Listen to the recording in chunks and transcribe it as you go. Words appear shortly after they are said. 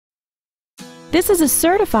This is a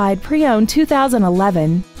certified pre-owned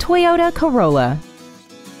 2011 Toyota Corolla.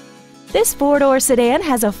 This four-door sedan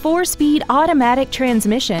has a 4-speed automatic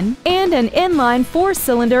transmission and an inline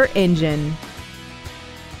 4-cylinder engine.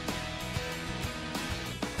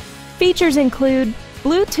 Features include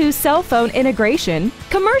Bluetooth cell phone integration,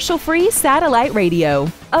 commercial-free satellite radio,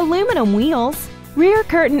 aluminum wheels, rear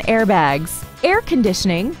curtain airbags, air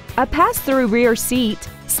conditioning, a pass-through rear seat,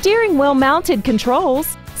 steering wheel mounted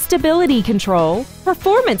controls, stability control,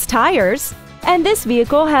 performance tires, and this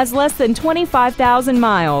vehicle has less than 25,000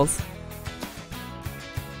 miles.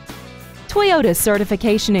 Toyota's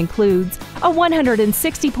certification includes a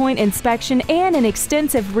 160-point inspection and an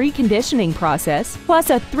extensive reconditioning process, plus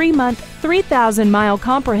a 3-month, 3,000-mile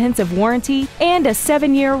comprehensive warranty and a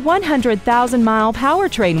 7-year, 100,000-mile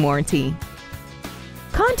powertrain warranty.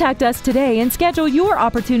 Contact us today and schedule your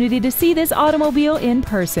opportunity to see this automobile in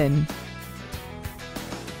person.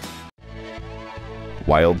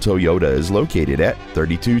 Wild Toyota is located at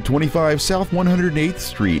 3225 South 108th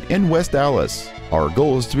Street in West Dallas. Our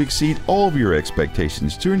goal is to exceed all of your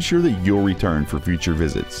expectations to ensure that you'll return for future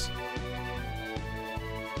visits.